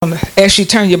want to ask you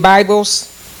to turn your Bibles,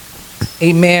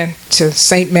 amen, to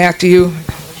St. Matthew.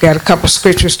 Got a couple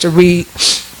scriptures to read.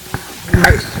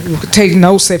 You can take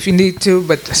notes if you need to,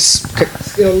 but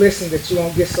still listen that you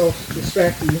won't get so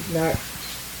distracted.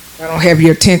 I don't have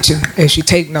your attention as you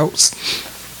take notes.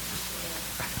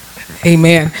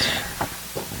 Amen.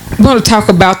 I'm going to talk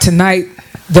about tonight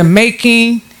the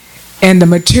making and the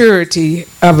maturity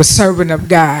of a servant of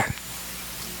God.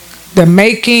 The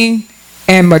making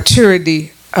and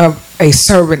maturity of a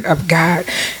servant of God.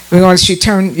 We're going to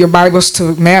turn your Bibles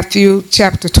to Matthew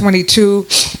chapter 22.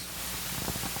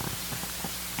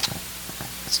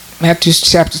 Matthew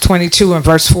chapter 22 and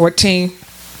verse 14.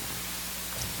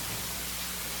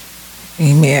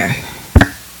 Amen.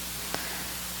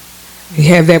 You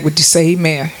have that, would you say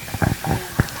amen?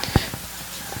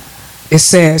 It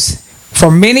says,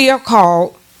 for many are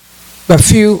called, but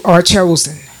few are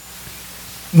chosen.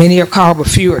 Many are called, but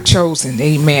few are chosen.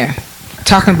 Amen.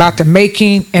 Talking about the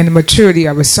making and the maturity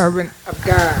of a servant of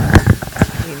God.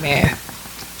 Amen.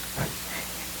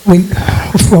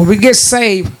 When we get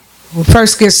saved, when we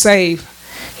first get saved,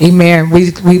 amen, we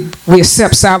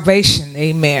accept salvation.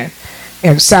 Amen.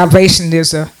 And salvation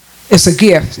is a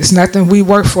gift. It's nothing we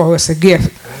work for. It's a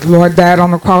gift. The Lord died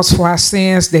on the cross for our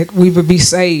sins that we would be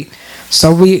saved.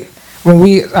 So when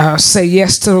we say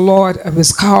yes to the Lord of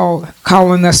His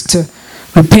calling us to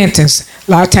repentance.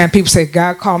 A lot of times people say,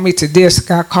 God called me to this,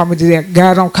 God called me to that.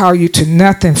 God don't call you to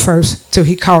nothing first till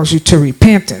He calls you to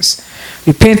repentance.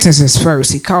 Repentance is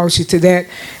first. He calls you to that,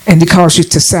 and He calls you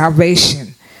to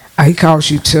salvation. He calls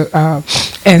you to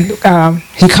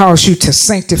He calls you to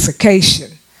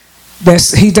sanctification.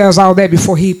 He does all that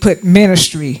before He put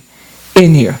ministry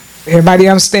in you. Everybody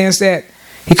understands that?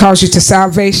 He calls you to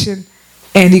salvation,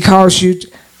 and He calls you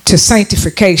to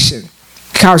sanctification.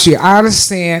 He calls you out of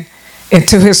sin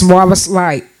into His marvelous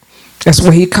light. That's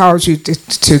what He calls you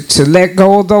to let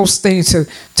go of those things,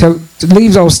 to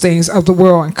leave those things of the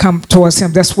world and come towards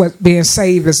Him. That's what being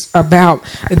saved is about.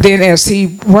 And then as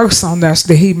He works on us,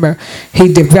 that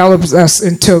He develops us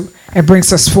into and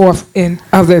brings us forth in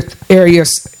other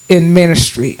areas in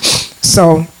ministry.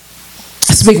 So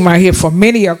speaking right here, for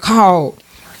many are called,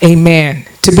 amen.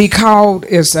 To be called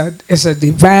is a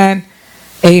divine,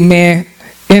 amen,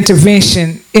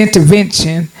 intervention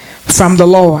from the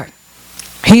Lord.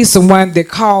 He's the one that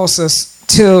calls us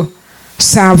to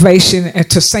salvation and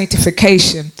to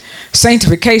sanctification.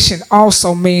 Sanctification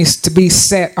also means to be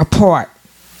set apart.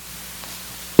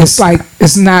 It's like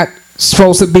it's not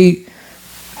supposed to be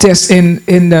just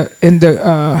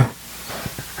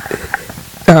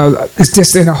it's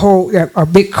just in a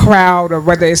big crowd, or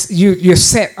whether it's you're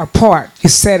set apart, you're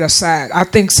set aside. I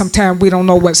think sometimes we don't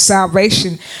know what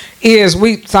salvation is. A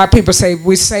lot of people say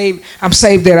I'm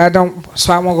saved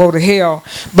so I won't go to hell.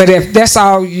 But if that's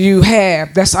all you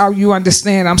have, that's all you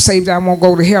understand, I'm saved, I won't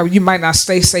go to hell, you might not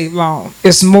stay saved long.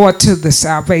 It's more to the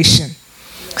salvation.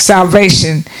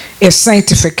 Salvation is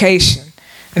sanctification.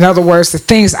 In other words, the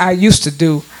things I used to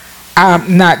do,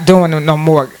 I'm not doing them no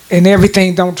more. And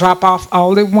everything don't drop off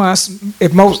all at once.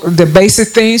 The basic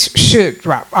things should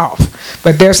drop off.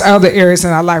 But there's other areas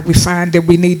in our life we find that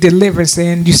we need deliverance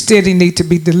in. You still need to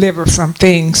be delivered from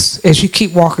things as you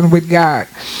keep walking with God.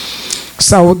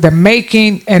 So the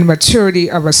making and maturity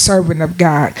of a servant of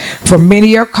God. For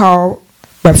many are called,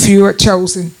 but few are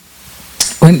chosen.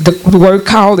 When the word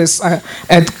called is a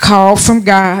call from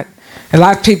God. A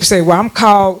lot of people say, well, I'm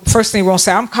called, first thing we won't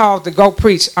say, I'm called to go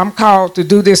preach. I'm called to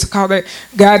do this, call that.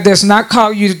 God does not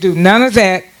call you to do none of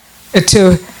that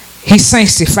until He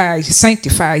sanctify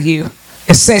you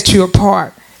and set you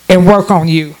apart and work on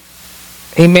you.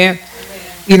 Amen.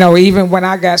 You know, even when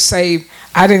I got saved,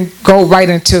 I didn't go right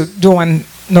into doing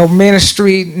no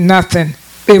ministry, nothing.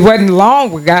 It wasn't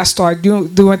long when God started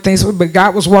doing things, but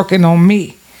God was working on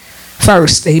me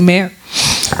first. Amen.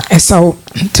 And so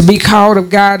to be called of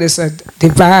God is a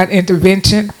divine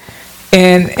intervention.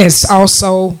 And it's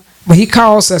also, when He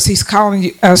calls us, He's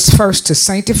calling us first to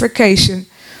sanctification,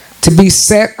 to be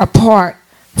set apart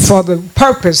for the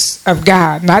purpose of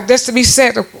God. Not just to be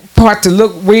set apart to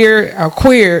look weird or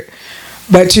queer,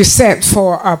 but you're set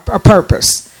for a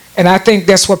purpose. And I think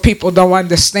that's what people don't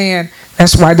understand.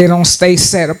 That's why they don't stay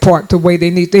set apart the way they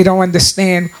need. They don't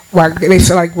understand why they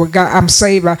feel like, well, God, I'm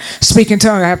saved. I speak in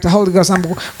tongues. I have the Holy Ghost. I'm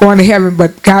going to heaven.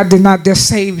 But God did not just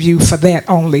save you for that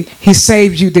only. He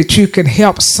saved you that you can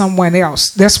help someone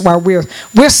else. That's why we're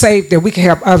saved, that we can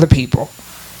help other people.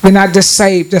 We're not just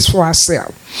saved just for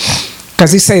ourselves.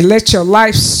 Because He said, let your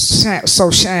light shine,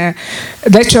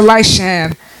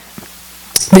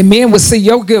 that men will see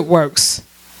your good works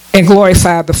and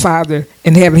glorify the Father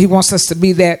in heaven. He wants us to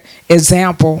be that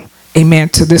example, amen,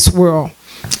 to this world.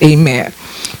 Amen.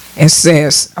 It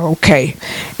says, okay,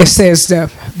 it says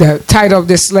the title of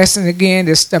this lesson again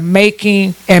is The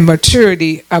Making and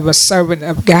Maturity of a Servant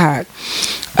of God.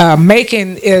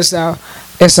 Making is a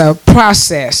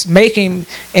process. Making,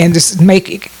 and this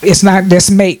making, it's not this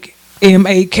make.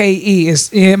 M-A-K-E is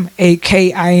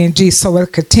M-A-K-I-N-G. So a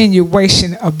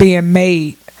continuation of being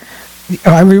made.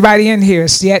 Everybody in here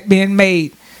is yet being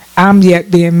made. I'm yet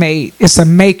being made. It's a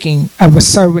making of a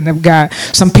servant of God.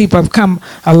 Some people have come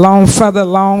further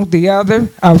along the other,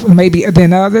 maybe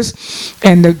than others.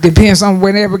 And it depends on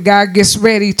whenever God gets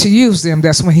ready to use them.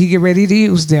 That's when he get ready to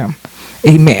use them.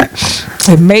 Amen.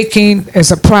 And making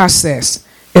is a process.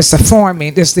 It's a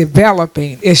forming. It's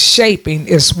developing. It's shaping.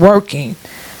 It's working.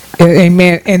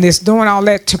 Amen. And it's doing all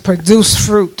that to produce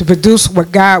fruit, to produce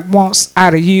what God wants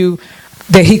out of you,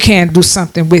 that he can do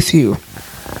something with you.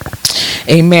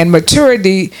 Amen.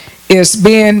 Maturity is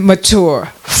being mature,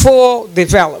 full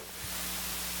developed,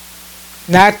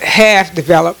 not half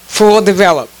developed, full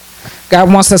developed.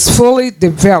 God wants us fully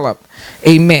developed.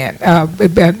 Amen.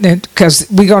 Because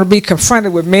we're going to be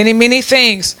confronted with many, many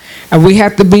things, and we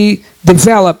have to be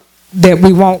developed that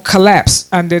we won't collapse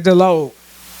under the load.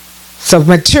 So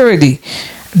maturity,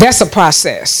 that's a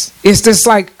process. It's just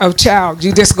like a child.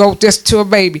 You just go just to a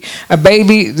baby. A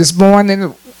baby that's born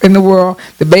in the world,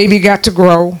 the baby got to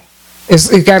grow.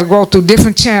 It got to grow through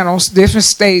different channels, different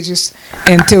stages,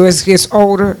 until it gets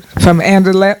older, from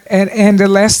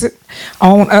adolescent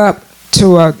on up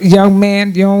to a young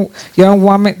man, young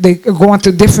woman. They're going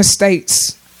through different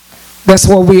states. That's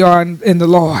where we are in the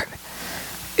Lord.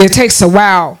 It takes a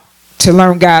while to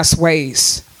learn God's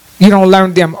ways. You don't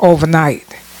learn them overnight.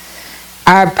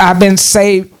 I've been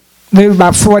saved maybe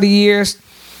about 40 years.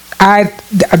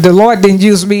 The Lord didn't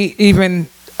use me even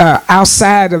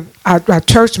outside of our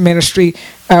church ministry.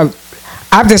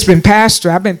 I've just been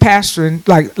pastor. I've been pastoring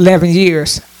like 11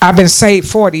 years. I've been saved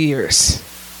 40 years.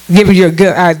 Giving you a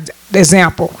good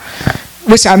example.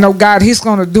 Which I know God, he's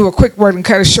going to do a quick word and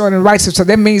cut it short and right. So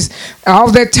that means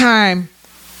all that time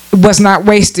was not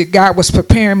wasted. God was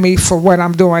preparing me for what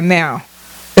I'm doing now.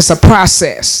 It's a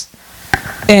process.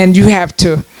 And you have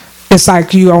to, it's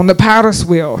like you on the potter's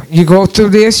wheel. You go through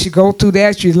this, you go through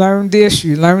that, you learn this,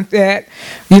 you learn that.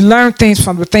 You learn things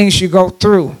from the things you go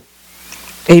through.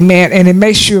 Amen. And it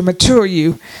makes you mature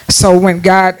you. So when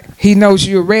God, he knows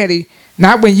you're ready,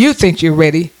 not when you think you're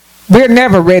ready. We're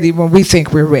never ready when we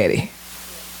think we're ready.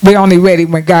 We're only ready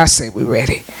when God say we're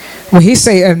ready. When he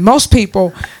say, and most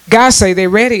people, God say they're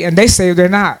ready and they say they're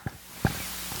not.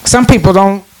 Some people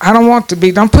I don't want to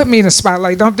be. Don't put me in the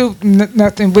spotlight. Don't do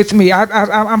nothing with me.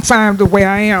 I'm fine the way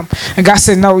I am. And God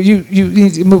said, no, you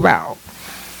need to move out.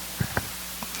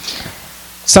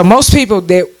 So most people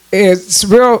that it's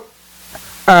real,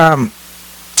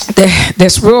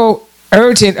 that's real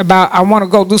urgent about, I want to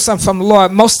go do something from the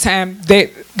Lord. Most time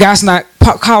God's not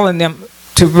calling them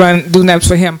to do nothing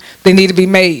for him. They need to be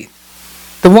made.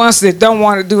 The ones that don't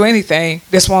want to do anything,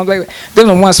 they're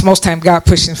the ones most time God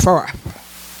pushing for.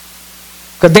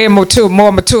 Because they're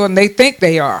more mature than they think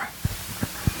they are.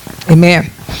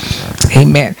 Amen.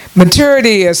 Amen.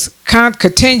 Maturity is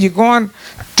continue going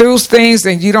through things,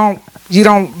 and you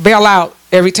don't bail out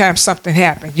every time something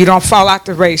happens. You don't fall out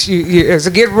the race. As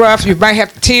it get rough, you might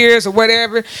have tears or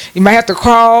whatever. You might have to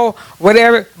crawl,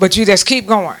 whatever, but you just keep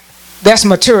going. That's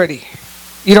maturity.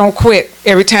 You don't quit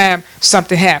every time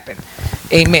something happens.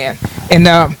 Amen.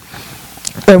 And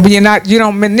when you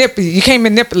don't manipulate. You can't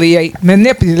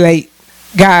manipulate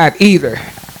God either,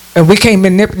 and we can't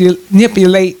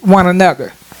manipulate one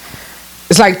another.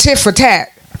 It's like tit for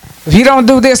tat. If you don't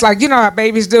do this, like you know how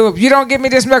babies do, if you don't give me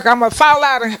this milk, I'm gonna fall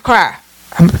out and cry.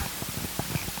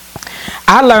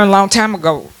 I learned a long time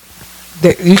ago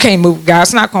that you can't move.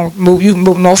 God's not gonna move. You can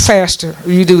move no faster if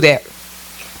you do that.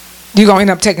 You're gonna end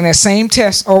up taking that same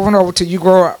test over and over till you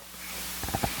grow up.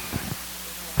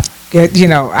 You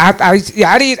know,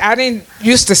 I didn't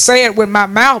used to say it with my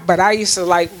mouth, but I used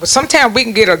to sometimes we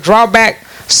can get a drawback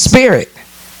spirit.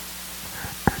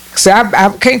 See,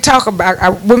 I can't talk about, I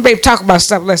wouldn't be able to talk about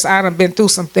stuff unless I done been through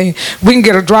something. We can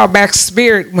get a drawback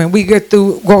spirit when we go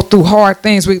through hard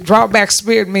things. Drawback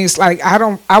spirit means like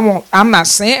I'm not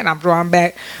saying I'm drawing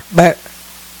back, but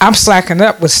I'm slacking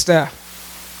up with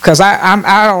stuff because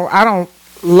I don't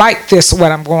like this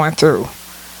what I'm going through.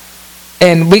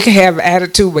 And we can have an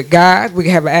attitude with God. We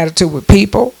can have an attitude with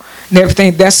people and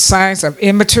everything. That's signs of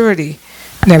immaturity.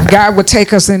 And if God would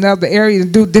take us in other areas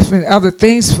and do different other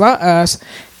things for us,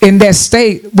 in that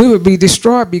state, we would be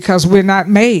destroyed because we're not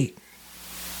made.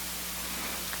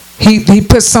 He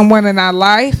put someone in our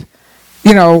life,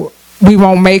 you know, we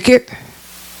won't make it.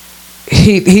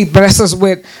 he blesses us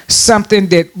with something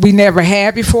that we never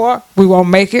had before, we won't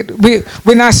make it.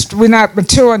 We're not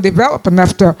mature and developed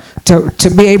enough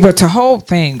to be able to hold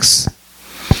things.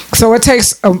 So it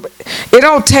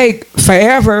don't take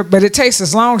forever, but it takes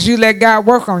as long as you let God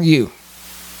work on you.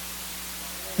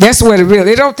 That's what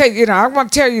it don't take, I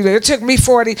want to tell you that it took me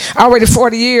 40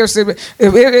 years. And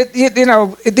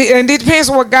it depends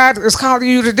on what God is calling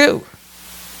you to do.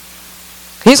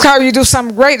 He's calling you to do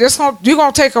something great. You're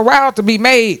going to take a while to be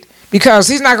made, because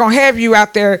he's not going to have you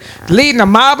out there leading a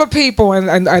mob of people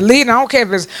and leading. I don't care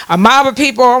if it's a mob of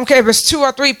people. I don't care if it's 2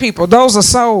 or 3 people. Those are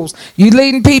souls. You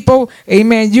leading people,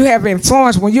 amen. You have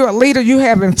influence. When you're a leader, you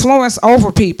have influence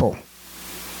over people.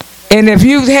 And if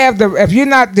you're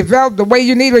not developed the way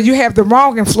you need, or you have the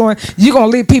wrong influence, you're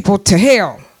going to lead people to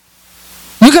hell.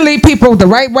 You can lead people the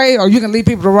right way, or you can lead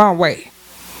people the wrong way.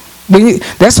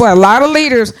 That's why a lot of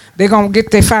leaders, they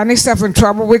find themselves in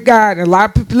trouble with God. And a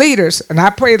lot of leaders, and I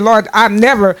pray, Lord, I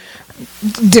never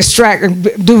distract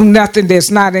and do nothing that's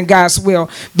not in God's will,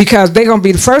 because they're going to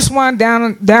be the first one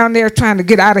down there trying to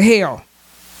get out of hell,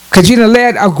 because you done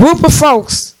let a group of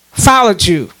folks follow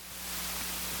you.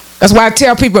 That's why I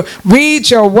tell people,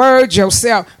 read your word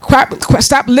yourself.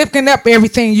 Stop lifting up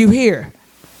everything you hear,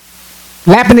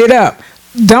 lapping it up.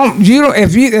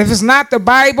 If it's not the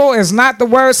Bible, it's not the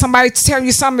word, somebody tell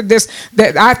you something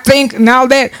that I think and all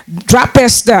that, drop that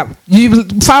stuff. You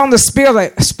found the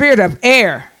spirit of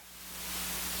error.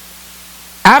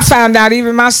 I found out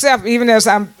even myself, even as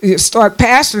I start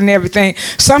pastoring and everything,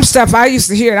 some stuff I used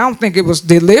to hear, I don't think it was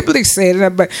deliberately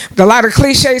said, but a lot of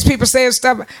cliches people say and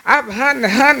stuff, I've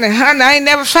hunted, I ain't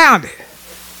never found it.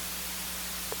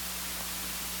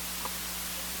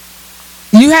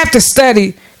 You have to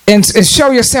study and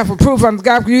show yourself approved unto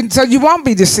God, so you won't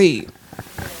be deceived.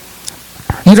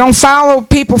 You don't follow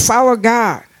people, follow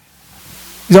God.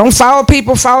 You don't follow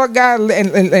people, follow God,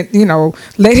 and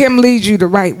let him lead you the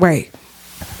right way.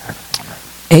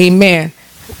 Amen.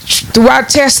 Through our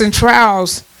tests and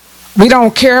trials, we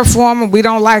don't care for them, we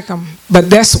don't like them, but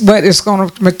that's what is going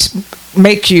to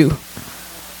make you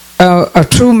a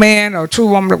true man or a true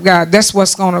woman of God. That's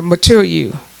what's going to mature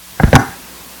you.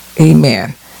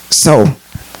 Amen. So,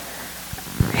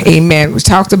 amen. We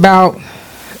talked about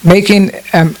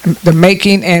the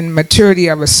making and maturity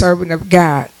of a servant of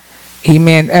God.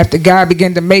 Amen. After God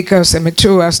began to make us and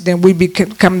mature us, then we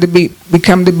become to be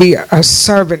a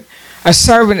servant. A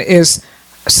servant is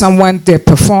someone that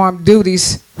performs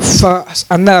duties for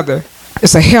another.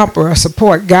 It's a helper, a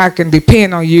support. God can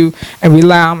depend on you and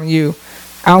rely on you.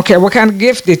 I don't care what kind of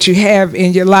gift that you have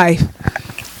in your life.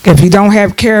 If you don't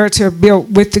have character built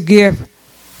with the gift,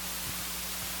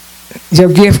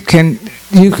 your gift can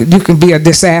be a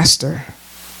disaster.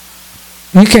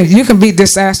 You can be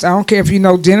disaster. I don't care if you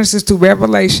know Genesis to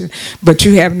Revelation, but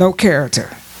you have no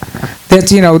character.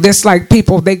 That's like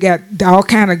people, they got all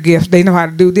kind of gifts. They know how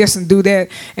to do this and do that,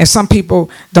 and some people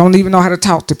don't even know how to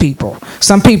talk to people.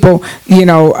 Some people,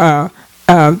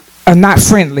 are not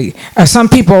friendly. Some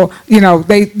people,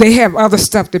 they have other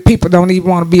stuff that people don't even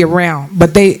want to be around.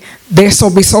 But they're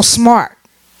so smart.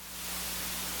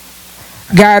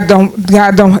 God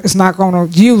is not going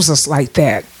to use us like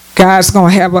that. God's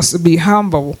going to have us to be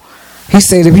humble. He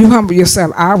said, if you humble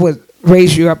yourself, I would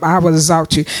raise you up, I will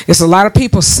exalt you. It's a lot of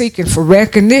people seeking for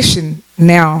recognition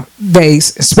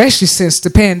nowadays, especially since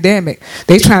the pandemic.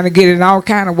 They trying to get it in all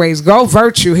kind of ways. Go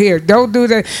virtue here. Don't do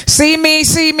that. See me,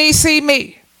 see me, see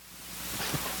me.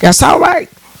 That's all right.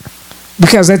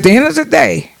 Because at the end of the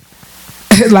day,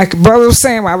 like the brother was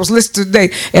saying when I was listening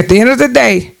today, at the end of the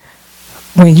day,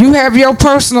 when you have your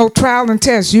personal trial and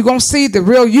test, you're going to see the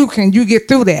real you. Can you get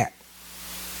through that?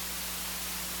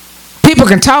 People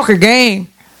can talk a game.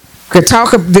 Could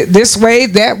talk this way,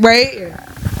 that way, and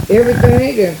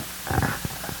everything.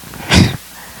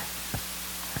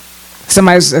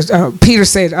 And Peter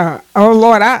said, "Oh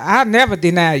Lord, I'll never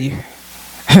deny you."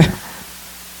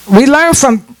 We learn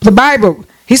from the Bible.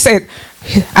 He said,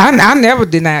 "I never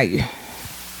deny you."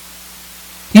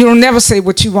 You don't never say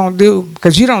what you won't do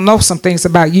because you don't know some things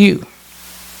about you.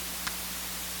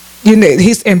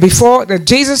 And before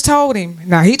Jesus told him,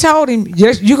 he told him,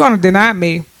 "You're going to deny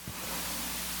me."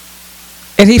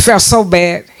 And he felt so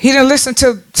bad. He didn't listen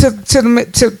to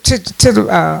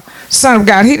the Son of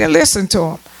God. He didn't listen to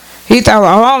him. He thought,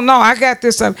 "Oh no, I got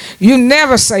this up." You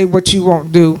never say what you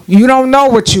won't do. You don't know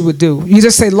what you would do. You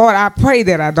just say, "Lord, I pray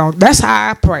that I don't." That's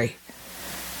how I pray.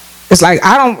 It's like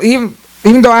I don't even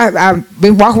though I've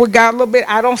been walking with God a little bit,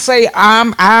 I don't say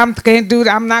I can't do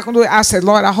that. I'm not gonna do it. I say,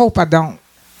 "Lord, I hope I don't.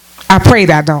 I pray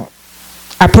that I don't.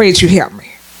 I pray that you help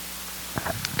me."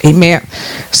 Amen.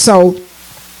 So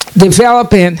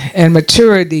developing and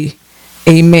maturity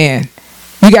Amen.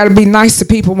 You got to be nice to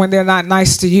people when they're not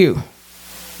nice to you.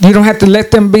 You don't have to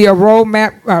let them be a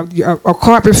roadmap, a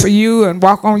carpet for you and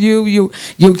walk on you. You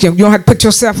don't have to put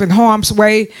yourself in harm's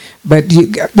way, but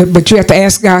you have to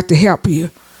ask God to help you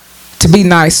to be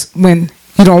nice when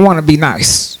you don't want to be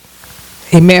nice.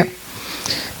 Amen.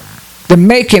 The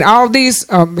making, all these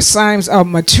signs of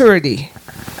maturity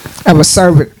of a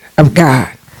servant of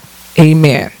God.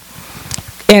 Amen.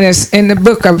 And it's in the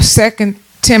book of 2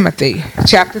 Timothy,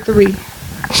 chapter 3.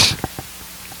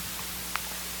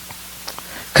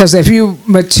 Because if you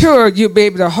mature, you'll be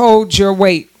able to hold your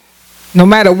weight. No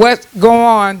matter what go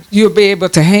on, you'll be able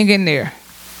to hang in there.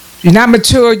 If you're not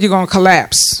mature, you're going to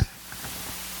collapse.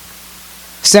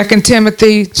 2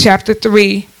 Timothy chapter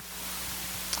 3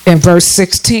 and verse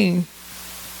 16.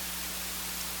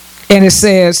 And it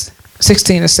says,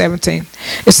 16 and 17.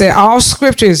 It said, all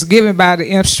scripture is given by the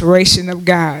inspiration of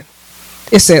God.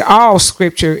 It said, all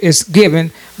scripture is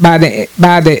given by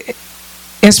the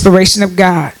inspiration of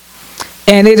God.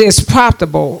 And it is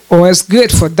profitable, or is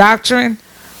good for doctrine,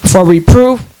 for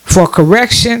reproof, for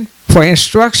correction, for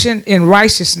instruction in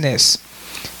righteousness,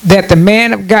 that the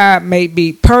man of God may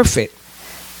be perfect,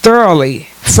 thoroughly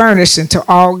furnished into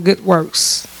all good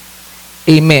works.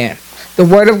 Amen. The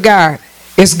word of God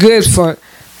is good for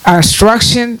our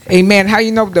instruction. Amen. How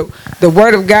you know the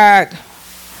word of God,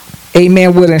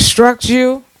 amen, will instruct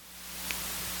you.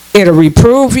 It'll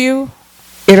reprove you.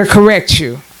 It'll correct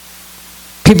you.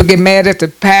 People get mad at the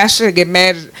pastor, get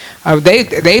mad at,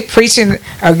 they preaching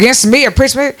against me or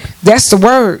preaching. That's the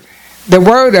word. The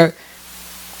word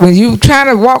when you trying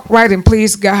to walk right and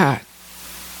please God,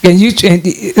 and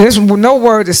there's no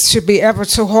word that should be ever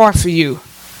too hard for you.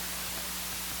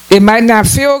 It might not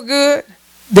feel good.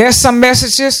 There's some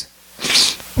messages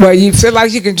where you feel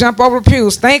like you can jump over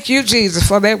pews. Thank you, Jesus,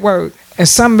 for that word. And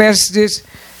some messages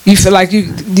you feel like you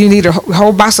need a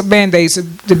whole box of Band-Aids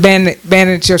to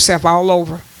bandage yourself all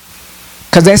over.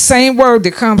 Because that same word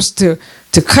that comes to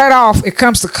cut off, it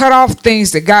comes to cut off things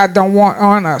that God don't want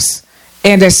on us.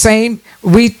 And that same,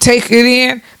 we take it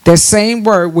in, that same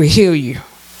word will heal you.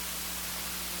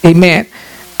 Amen.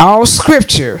 All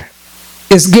scripture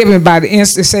is given by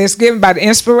it's given by the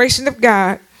inspiration of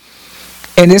God,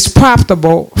 and it's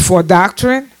profitable for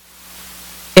doctrine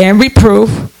and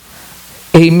reproof.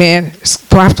 Amen. It's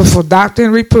profitable for doctrine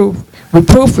and reproof.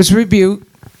 Reproof is rebuke,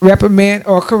 reprimand,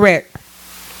 or correct.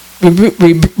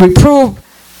 Reproof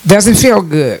doesn't feel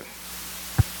good.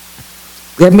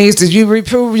 That means that you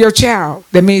reprove your child.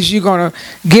 That means you're going to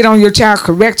get on your child,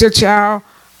 correct your child,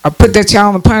 or put that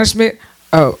child on punishment,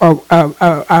 or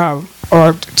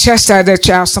chastise that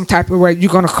child some type of way.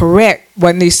 You're going to correct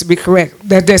what needs to be corrected.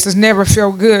 That does never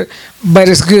feel good, but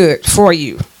it's good for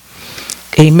you.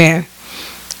 Amen.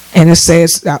 And it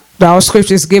says, all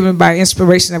scripture is given by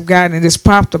inspiration of God, and it's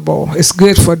profitable. It's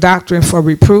good for doctrine, for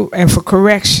reproof, and for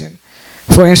correction,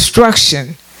 for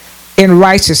instruction in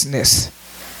righteousness,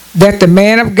 that the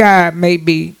man of God may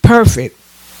be perfect,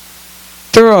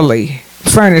 thoroughly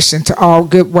furnished into all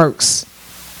good works.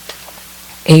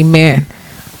 Amen.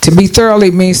 To be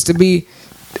thoroughly means to be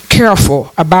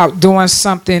careful about doing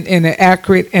something in an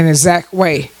accurate and exact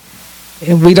way.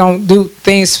 And we don't do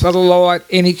things for the Lord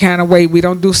any kind of way. We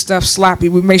don't do stuff sloppy.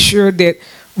 We make sure that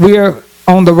we're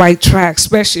on the right track,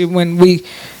 especially when we,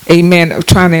 amen, are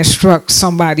trying to instruct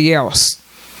somebody else.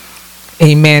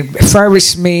 Amen.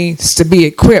 Furnished means to be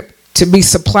equipped, to be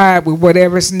supplied with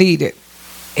whatever is needed.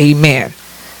 Amen.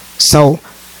 So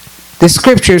the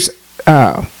scriptures,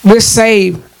 we're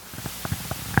saved,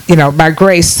 by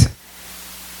grace,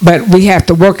 but we have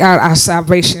to work out our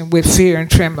salvation with fear and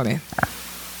trembling.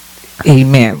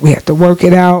 Amen. We have to work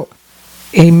it out.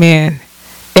 Amen.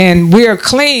 And we are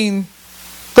clean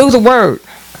through the word.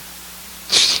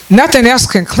 Nothing else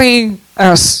can clean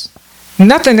us.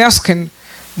 Nothing else can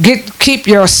keep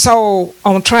your soul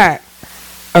on track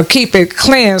or keep it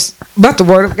cleansed but the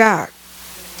word of God.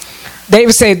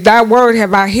 David said, thy word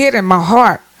have I hid in my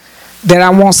heart that I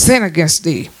won't sin against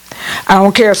thee. I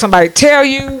don't care if somebody tell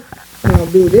you,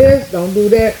 don't do this, don't do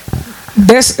that.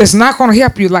 It's not going to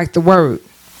help you like the word.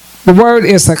 The word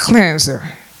is a cleanser.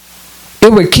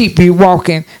 It would keep you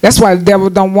walking. That's why the devil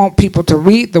don't want people to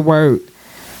read the word,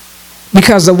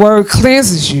 because the word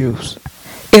cleanses you.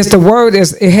 It's the word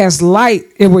it has light.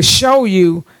 It will show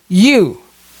you you.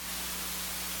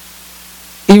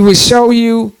 It will show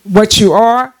you what you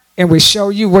are and will show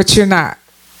you what you're not.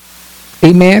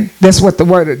 Amen. That's what the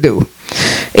word will do.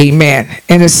 Amen.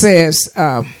 And it says,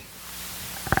 we'll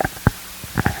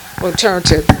turn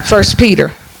to 1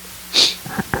 Peter.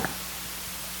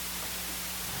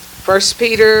 1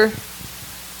 Peter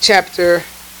chapter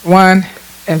 1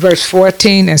 in verse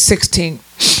 14 and 16.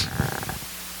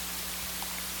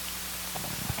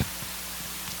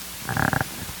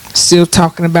 Still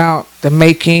talking about the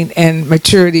making and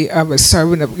maturity of a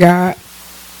servant of God.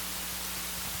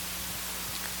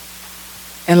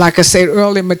 And like I said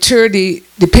earlier, maturity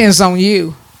depends on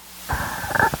you.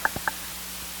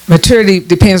 Maturity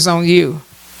depends on you.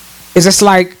 It's just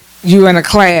like you in a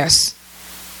class.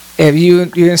 If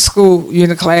you're in school, you're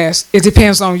in a class, it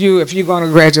depends on you if you're going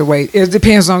to graduate. It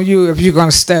depends on you if you're going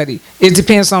to study. It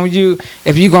depends on you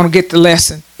if you're going to get the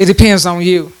lesson. It depends on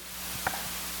you.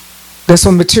 That's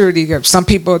what maturity is. Some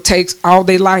people it takes all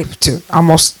their life to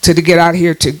get out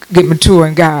here to get mature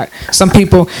in God. Some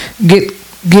people get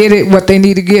it what they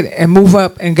need to get and move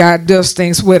up, and God does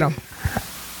things with them.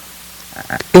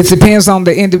 It depends on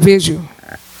the individual.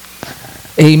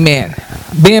 Amen.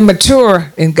 Being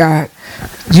mature in God,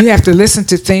 you have to listen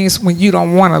to things when you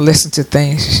don't want to listen to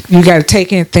things. You got to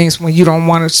take in things when you don't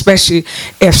want to, especially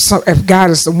if God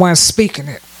is the one speaking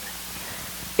it.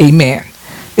 Amen.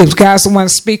 If God's the one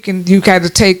speaking, you got to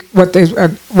take what they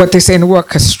say in the word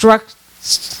constructive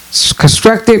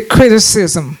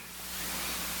criticism,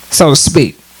 so to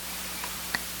speak.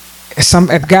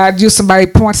 If God somebody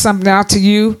points something out to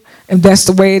you, and that's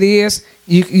the way it is,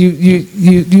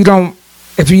 you don't.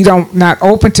 If you don't not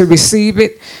open to receive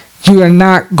it, you are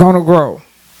not going to grow.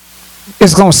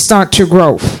 It's going to stunt your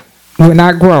growth. You will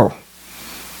not grow.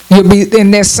 You'll be in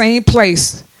that same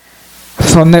place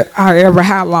for however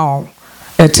how long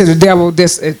until the devil,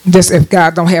 if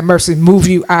God don't have mercy, move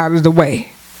you out of the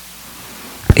way.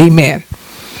 Amen.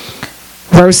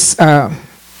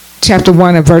 Chapter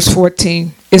 1 and verse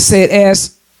 14, it said,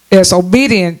 as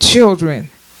obedient children,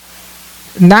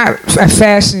 not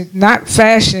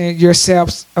fashioning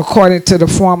yourselves according to the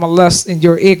form of lust in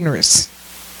your ignorance.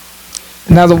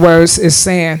 In other words, it's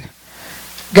saying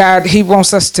God, He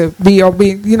wants us to be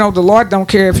obedient. You know, the Lord don't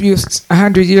care if you're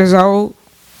 100 years old.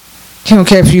 He don't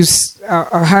care if you're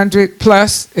 100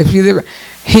 plus. If you live,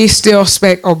 He still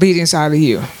expects obedience out of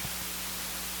you.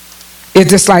 It's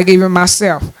just like even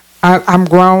myself. I'm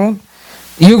grown.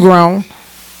 You grown.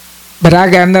 But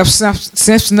I got enough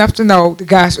sense enough to know that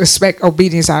God expects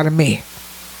obedience out of me.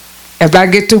 If I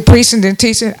get through preaching and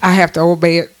teaching, I have to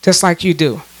obey it just like you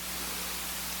do.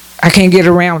 I can't get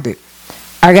around it.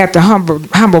 I got to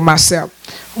humble myself.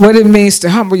 What it means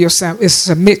to humble yourself is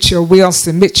submit your will,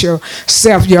 submit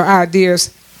yourself, your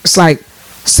ideas. It's like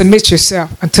submit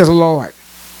yourself unto the Lord.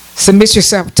 Submit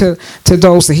yourself to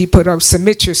those that He put up.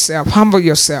 Submit yourself. Humble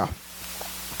yourself.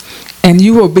 And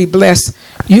you will be blessed.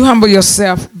 You humble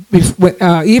yourself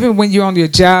even when you're on your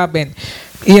job, and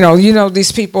you know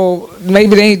these people,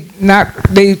 maybe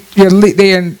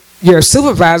they're your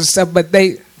supervisor stuff, but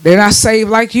they're not saved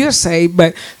like you're saved,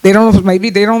 but they don't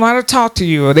know how to talk to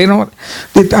you, or they don't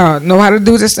know how to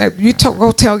do this. You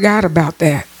go tell God about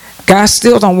that. God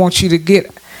still don't want you to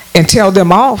get and tell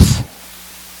them off.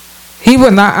 He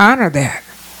will not honor that.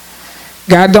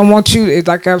 God don't want you,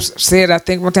 like I've said, I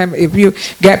think one time, if you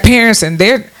got parents and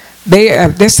they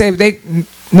say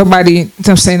nobody,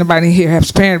 I'm saying nobody here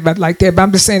has parents, but like that. But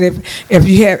I'm just saying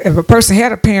if a person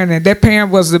had a parent and that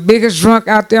parent was the biggest drunk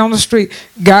out there on the street,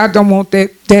 God don't want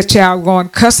that child going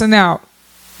cussing out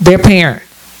their parent,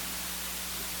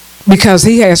 because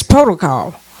He has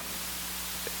protocol.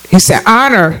 He said,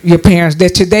 honor your parents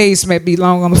that your days may be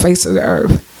long on the face of the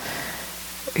earth.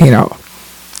 You know.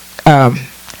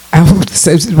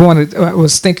 I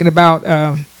was thinking about,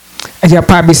 y'all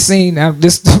probably seen, to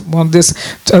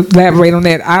elaborate on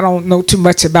that. I don't know too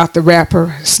much about the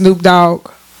rapper Snoop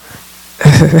Dogg.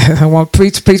 I want to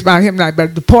preach about him tonight,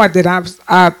 but the part that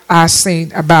I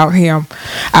seen about him,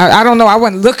 I don't know. I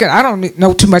wasn't looking. I don't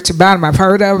know too much about him. I've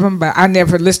heard of him, but I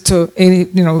never listened to any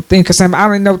thing, because I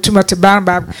don't know too much about him.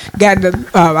 But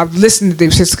I've listened to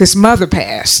this. His mother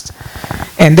passed,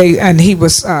 and he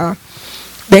was.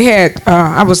 They had.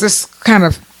 I was just kind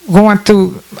of going through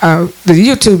the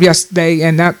YouTube yesterday,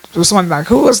 and that was one like,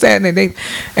 who was that? And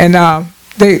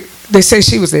they say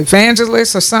she was an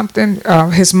evangelist or something.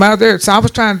 His mother. So I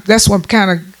was trying. That's when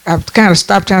I kind of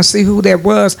stopped trying to see who that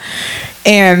was,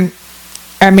 and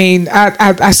I mean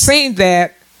I seen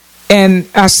that, and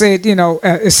I said,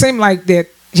 it seemed like that.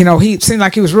 He seemed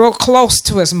like he was real close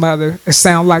to his mother. It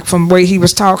sounded like from the way he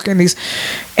was talking.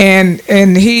 And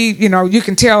he, you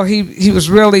can tell he was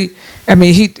really. I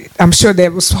mean, I'm sure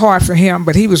that was hard for him,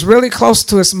 but he was really close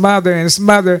to his mother, and his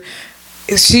mother,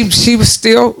 she was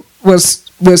still was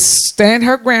would stand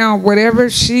her ground, whatever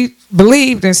she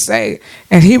believed and say,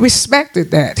 and he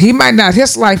respected that. He might not,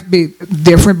 his life be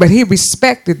different, but he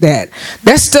respected that.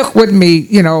 That stuck with me.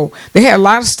 They had a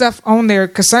lot of stuff on there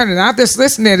concerning. I just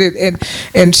listened to it,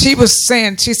 and she was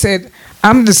saying, she said,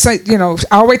 I'm the same,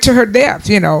 all the way to her death,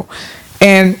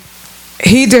 and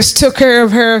he just took care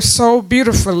of her so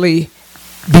beautifully.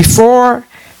 Before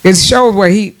it showed where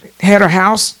he had her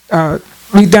house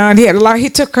redone. He had a lot.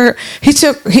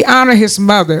 He honored his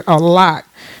mother a lot.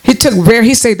 He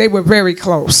said they were very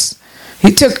close.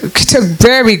 He took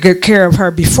very good care of her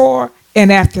before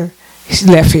and after she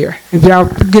left here. If y'all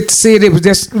get to see it, it was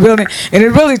just really, and it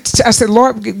really, I said,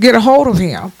 Lord, get a hold of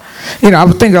him. I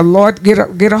would think, Lord, get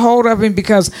a hold of him,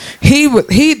 because you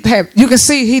can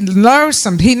see he knows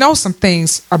some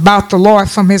things about the Lord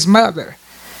from his mother.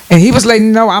 And he was letting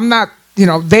you know, I'm not,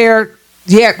 there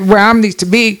yet where I need to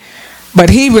be. But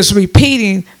he was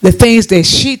repeating the things that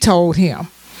she told him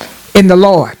in the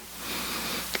Lord.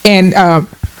 And, and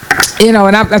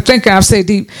I think I've said,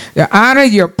 you honor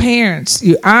your parents.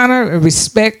 You honor and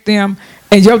respect them.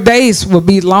 And your days will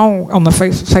be long on the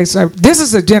face of earth. This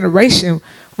is a generation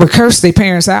will curse their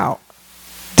parents out.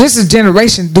 This is a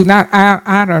generation do not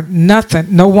honor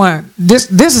nothing, no one. This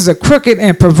is a crooked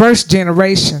and perverse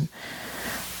generation.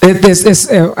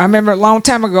 I remember a long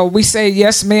time ago, we say,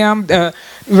 yes, ma'am,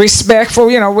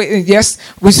 respectful, yes,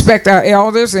 respect our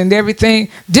elders and everything.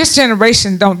 This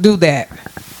generation don't do that.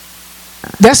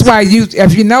 That's why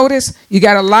if you notice, you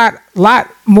got a lot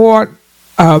more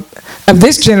of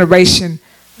this generation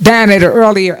dying at an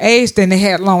earlier age than they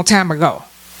had a long time ago.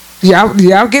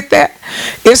 Y'all get that?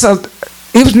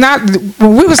 It was not,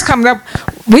 when we was coming up,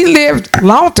 we lived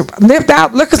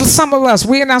out. Look at some of us.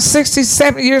 We're now 60,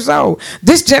 70 years old.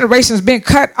 This generation has been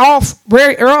cut off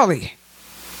very early.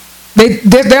 They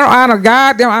don't honor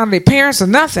God. They don't honor their parents or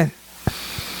nothing.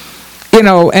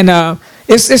 And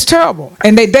it's terrible.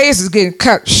 And their days is getting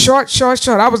cut short.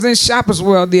 I was in Shoppers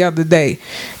World the other day,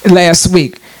 last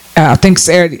week. I think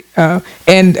Saturday,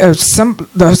 and some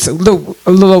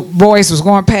little boys was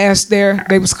going past there.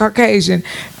 They was Caucasian,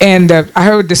 and I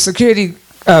heard the security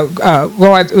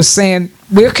guard was saying,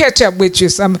 "We'll catch up with you."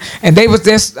 And they was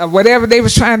just whatever they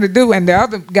was trying to do. And the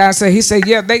other guy said,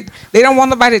 "Yeah, they don't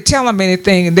want nobody to tell them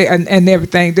anything and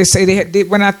everything." They say they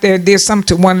went out there, did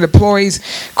something to one of the employees'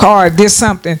 car, did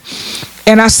something.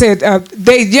 And I said,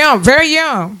 they young, very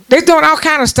young. They're doing all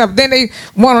kind of stuff. Then they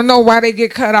want to know why they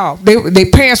get cut off. Their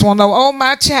parents want to know, oh,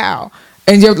 my child.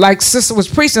 And like sister was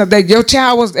preaching that your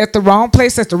child was at the wrong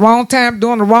place at the wrong time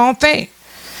doing the wrong thing.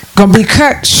 Going to be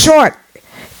cut short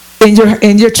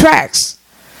in your tracks.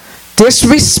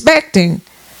 Disrespecting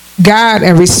God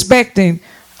and respecting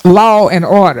law and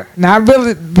order. Now I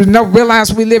really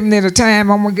realize we living in a time,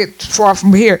 I'm gonna get far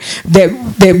from here, that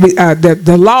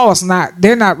the law is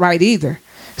they're not right either.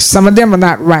 Some of them are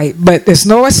not right, but there's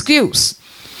no excuse.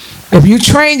 If you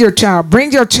train your child,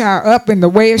 bring your child up in the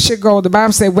way it should go. The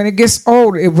Bible says when it gets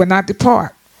older, it will not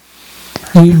depart.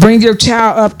 You bring your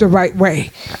child up the right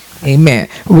way. Amen.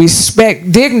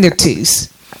 Respect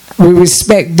dignities. We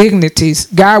respect dignities.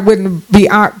 God wouldn't be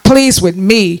pleased with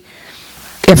me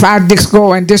if I just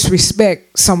go and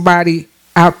disrespect somebody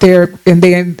out there, and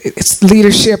then it's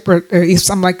leadership or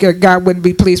something like that. God wouldn't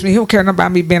be pleased with me. He don't care nothing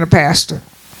about me being a pastor.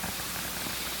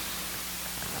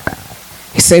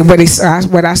 He said,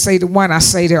 what I say to one, I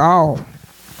say to all.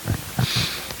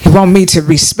 He want me to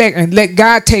respect and let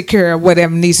God take care of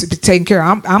whatever needs to be taken care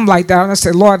of. I'm like that. And I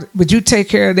said, Lord, would you take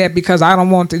care of that, because I don't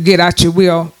want to get out your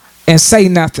will and say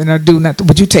nothing or do nothing.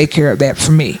 Would you take care of that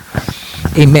for me?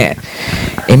 Amen.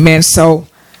 Amen. So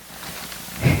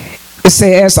it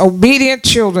says, as obedient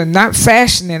children, not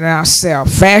fashioning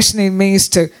ourselves. Fashioning means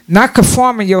to not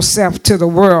conforming yourself to the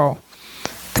world.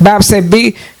 The Bible said,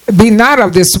 be not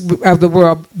of the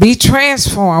world. Be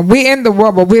transformed. We're in the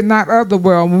world, but we're not of the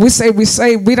world. When we say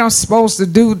we don't supposed to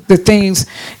do the things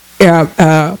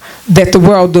that the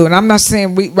world do. And I'm not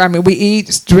saying we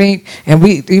eat, drink, and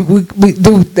we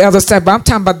do the other stuff. But I'm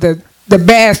talking about the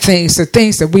bad things, the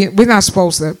things that we're not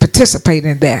supposed to participate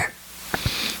in that.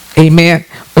 Amen.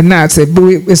 But not say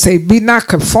be not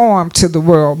conformed to the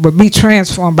world, but be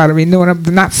transformed by the renewing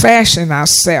of, not fashion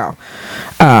ourselves.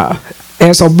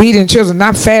 As obedient children,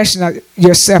 not fashion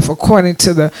yourself according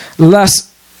to the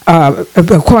lust,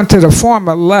 according to the form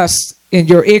of lust in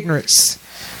your ignorance.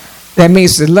 That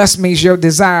means the lust means your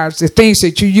desires, the things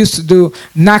that you used to do,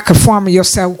 not conforming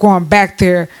yourself, going back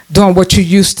there, doing what you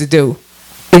used to do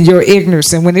in your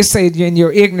ignorance. And when they say in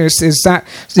your ignorance, it's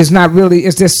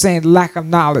just saying lack of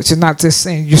knowledge. It's not just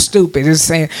saying you're stupid. It's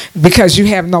saying because you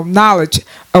have no knowledge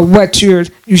of what you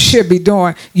should be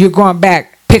doing, you're going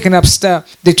back picking up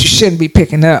stuff that you shouldn't be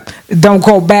picking up. Don't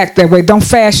go back that way. Don't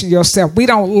fashion yourself. We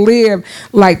don't live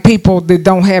like people that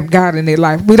don't have God in their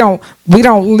life. We don't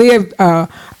live.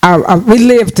 We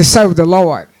live to serve the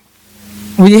Lord.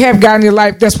 When you have God in your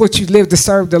life, that's what you live, to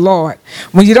serve the Lord.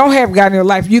 When you don't have God in your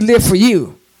life, you live for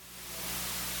you.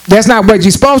 That's not what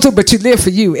you're supposed to, but you live for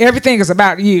you. Everything is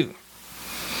about you.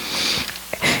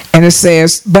 And it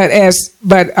says,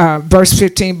 verse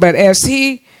 15, but as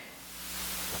he,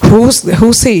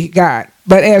 who's he? God.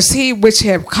 But as he which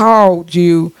have called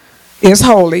you is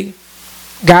holy,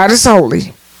 God is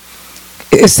holy.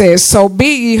 It says, so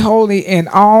be ye holy in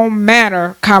all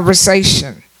manner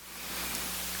conversation.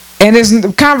 And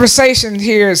the conversation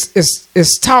here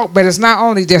is talk, but it's not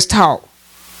only just talk.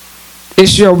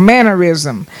 It's your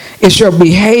mannerism. It's your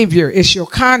behavior. It's your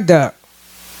conduct.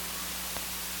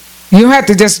 You don't have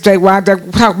to just say, well, I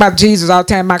talk about Jesus all the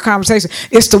time in my conversation.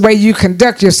 It's the way you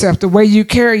conduct yourself, the way you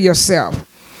carry yourself,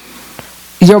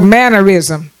 your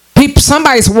mannerism.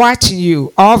 Somebody's watching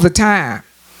you all the time.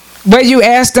 Where you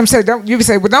ask them, you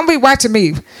say, well, don't be watching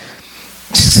me.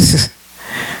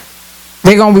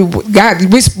 They're gonna be God.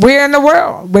 We're in the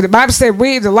world, but the Bible said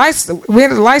we're the lights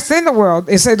in the world.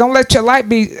 It said, don't let your light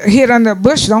be hid under a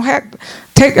bushel. Don't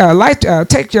take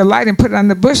your light and put it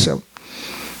under the bushel.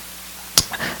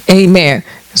 Amen.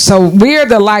 So we're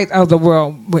the light of the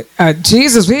world.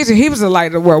 Jesus, he was the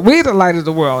light of the world. We're the light of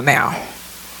the world now.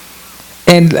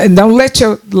 And don't let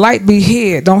your light be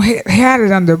hid. Don't hide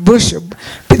it under a bushel.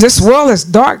 But this world is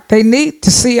dark. They need to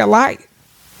see a light.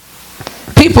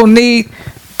 People need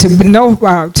to know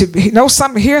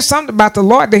something, hear something about the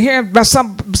Lord. They hear about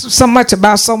so much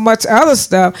about so much other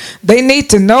stuff. They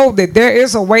need to know that there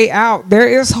is a way out. There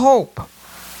is hope.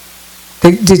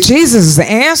 That Jesus is the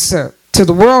answer to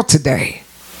the world today.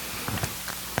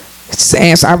 It's the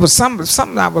answer. I was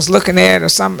something I was looking at or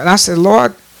something, and I said,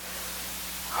 Lord,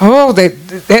 oh,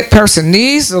 that person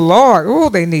needs the Lord. Oh,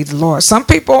 they need the Lord. Some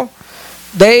people,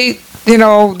 they're in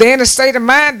a state of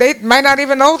mind, they might not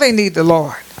even know they need the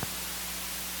Lord.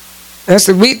 We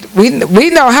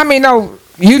know. How many know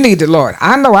you need the Lord?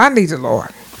 I know I need the Lord.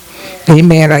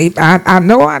 Amen. I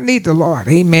know I need the Lord.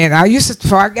 Amen. I used to,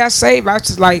 before I got saved, I was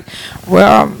just like,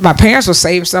 well, my parents were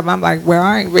saved and stuff. I'm like, well,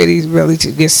 I ain't ready really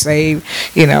to get saved.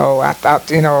 I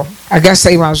thought, I got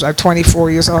saved when I was like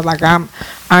 24 years old. Like, I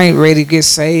ain't ready to get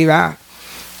saved.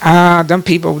 Them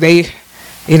people, they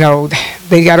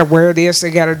got to wear this,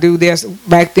 they got to do this.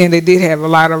 Back then, they did have a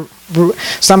lot of,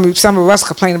 some of us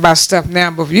complain about stuff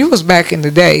now, but if you was back in the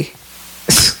day,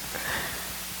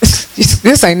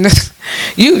 this ain't,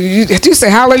 you say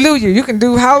hallelujah, you can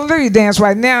do hallelujah dance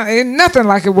right now. Ain't nothing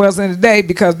like it was in the day,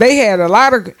 because they had a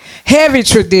lot of heavy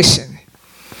tradition.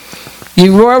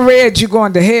 You wore red, you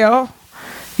going to hell.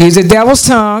 Use the devil's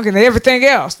tongue and everything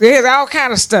else. They had all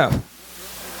kind of stuff.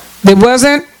 It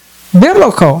wasn't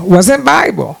biblical, wasn't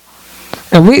Bible.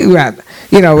 And we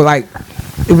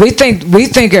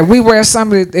think that we wear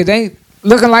something that ain't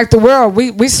looking like the world,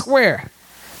 we square.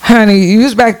 Honey, you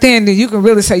was back then you can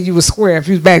really say you was square if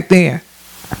you was back then.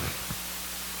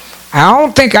 I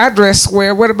don't think I dress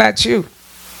square. What about you?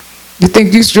 You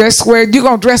think you dress square? You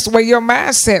gonna dress the way your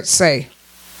mindset say.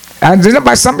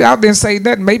 Some of y'all didn't say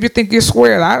nothing. Maybe you think you're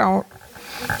square. I don't.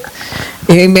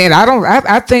 Amen.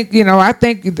 I think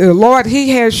the Lord, He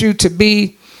has you to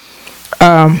be,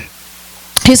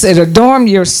 He said, adorn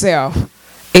yourself,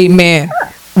 amen,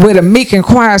 with a meek and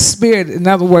quiet spirit. In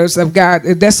other words, of God,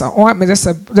 that's an ointment.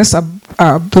 That's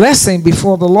a blessing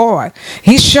before the Lord.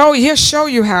 He'll show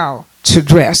you how to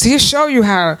dress. He'll show you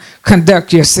how to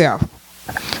conduct yourself.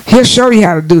 He'll show you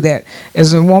how to do that.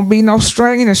 As there won't be no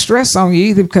strain and stress on you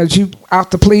either, because you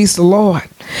out to please the Lord.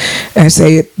 And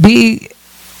say,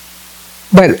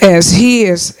 but as he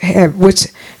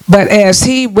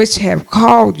which have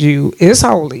called you is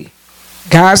holy.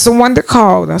 God's the one that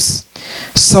called us.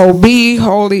 So be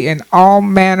holy in all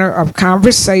manner of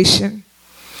conversation,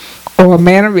 or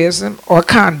mannerism, or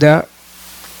conduct,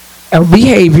 or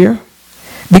behavior,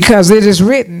 because it is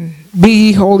written, be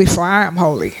ye holy, for I am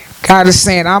holy. God is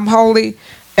saying, I'm holy,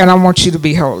 and I want you to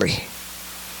be holy.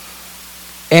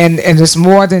 And it's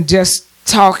more than just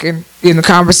talking in the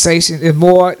conversation.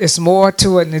 It's more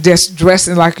to it than just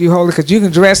dressing like you holy, because you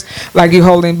can dress like you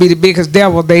holy and be the biggest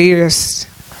devil there is.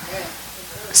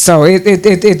 So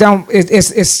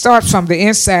it starts from the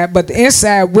inside, but the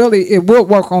inside it will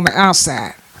work on the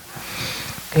outside.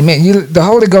 Amen. The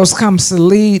Holy Ghost comes to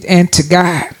lead and to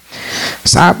guide.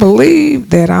 So I believe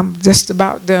that I'm just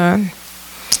about done.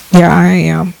 Yeah, I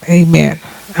am. Amen.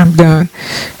 I'm done.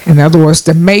 In other words,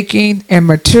 the making and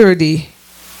maturity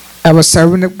of a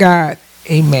servant of God.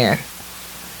 Amen.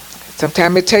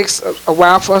 Sometimes it takes a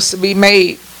while for us to be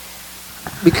made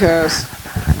because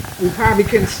we probably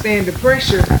couldn't stand the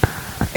pressure